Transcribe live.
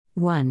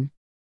1.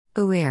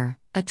 Uyare,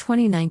 a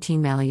 2019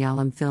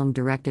 Malayalam film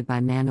directed by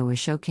Mano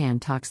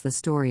Ashokan, talks the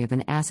story of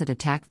an acid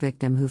attack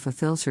victim who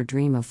fulfills her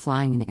dream of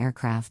flying an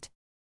aircraft.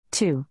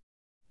 2.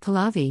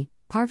 Pallavi,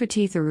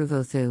 Parvati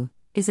Thiruvothu,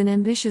 is an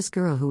ambitious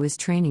girl who is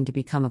training to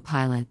become a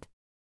pilot.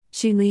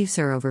 She leaves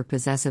her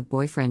over-possessive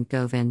boyfriend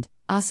Govind,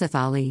 Asif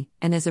Ali,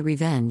 and as a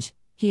revenge,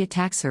 he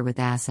attacks her with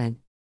acid.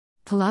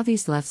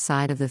 Pallavi's left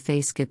side of the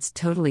face gets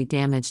totally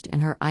damaged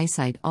and her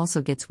eyesight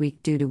also gets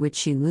weak, due to which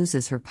she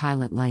loses her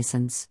pilot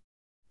license.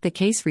 The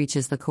case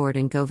reaches the court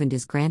and Govind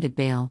is granted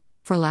bail,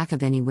 for lack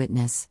of any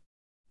witness.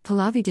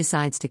 Pallavi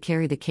decides to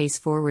carry the case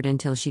forward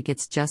until she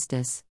gets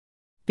justice.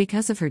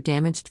 Because of her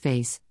damaged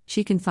face,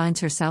 she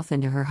confines herself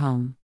into her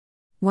home.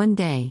 One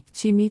day,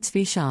 she meets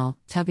Vishal,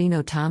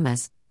 Tavino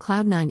Thomas,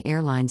 Cloud9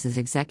 Airlines'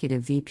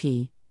 executive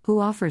VP, who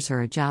offers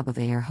her a job of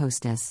air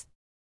hostess.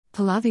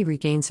 Pallavi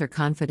regains her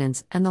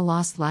confidence and the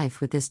lost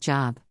life with this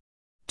job.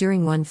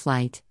 During one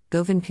flight,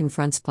 Govind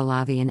confronts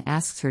Pallavi and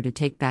asks her to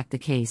take back the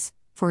case,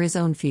 for his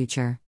own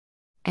future.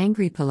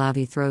 Angry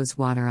Pallavi throws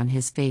water on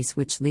his face,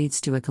 which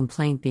leads to a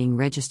complaint being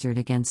registered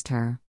against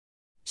her.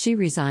 She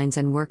resigns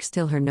and works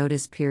till her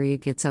notice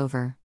period gets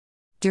over.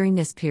 During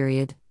this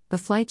period, the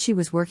flight she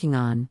was working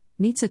on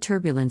meets a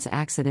turbulence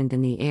accident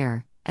in the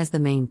air, as the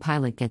main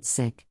pilot gets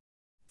sick.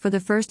 For the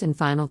first and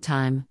final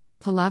time,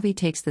 Pallavi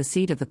takes the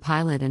seat of the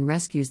pilot and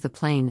rescues the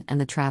plane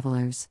and the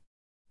travelers.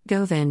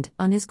 Govind,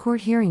 on his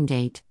court hearing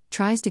date,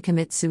 tries to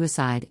commit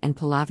suicide, and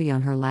Pallavi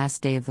on her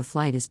last day of the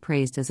flight is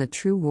praised as a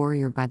true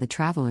warrior by the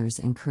travelers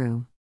and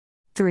crew.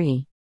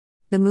 3.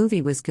 The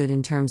movie was good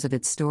in terms of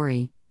its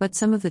story, but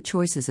some of the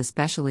choices,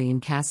 especially in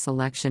cast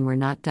selection, were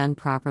not done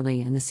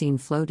properly and the scene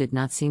flow did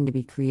not seem to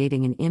be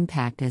creating an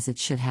impact as it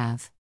should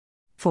have.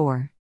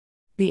 4.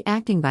 The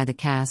acting by the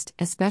cast,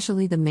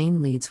 especially the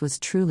main leads, was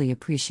truly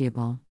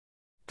appreciable.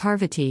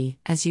 Parvati,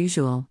 as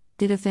usual,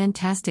 did a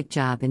fantastic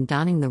job in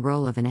donning the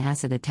role of an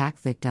acid attack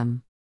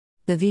victim.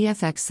 The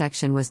VFX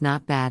section was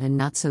not bad and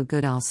not so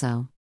good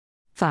also.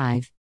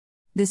 5.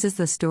 This is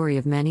the story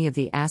of many of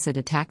the acid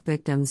attack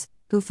victims,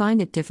 who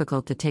find it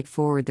difficult to take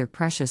forward their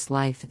precious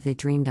life they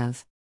dreamed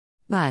of.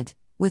 But,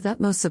 with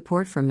utmost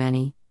support from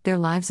many, their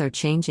lives are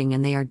changing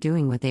and they are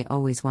doing what they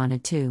always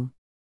wanted to.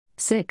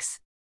 6.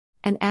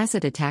 An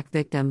acid attack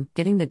victim,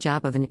 getting the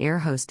job of an air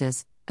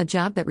hostess, a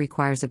job that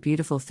requires a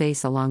beautiful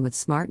face along with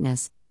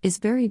smartness, is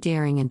very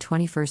daring and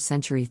 21st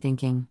century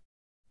thinking.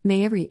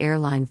 May every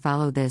airline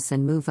follow this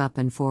and move up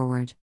and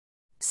forward.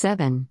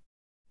 7.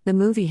 The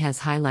movie has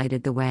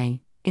highlighted the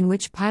way in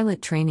which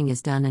pilot training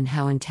is done and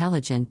how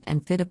intelligent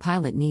and fit a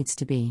pilot needs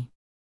to be.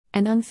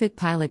 An unfit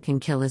pilot can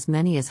kill as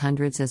many as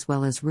hundreds as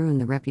well as ruin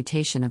the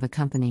reputation of a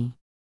company.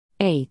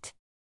 8.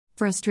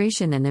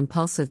 Frustration and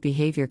impulsive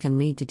behavior can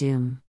lead to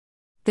doom.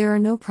 There are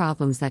no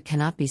problems that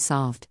cannot be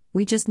solved,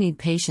 we just need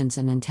patience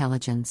and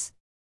intelligence.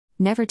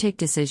 Never take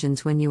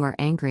decisions when you are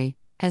angry,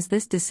 as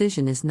this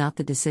decision is not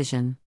the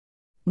decision.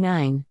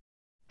 9.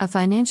 A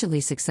financially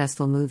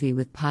successful movie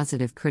with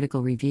positive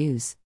critical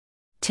reviews.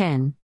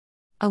 10.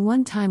 A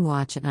one-time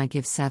watch and I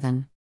give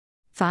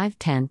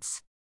 7.5.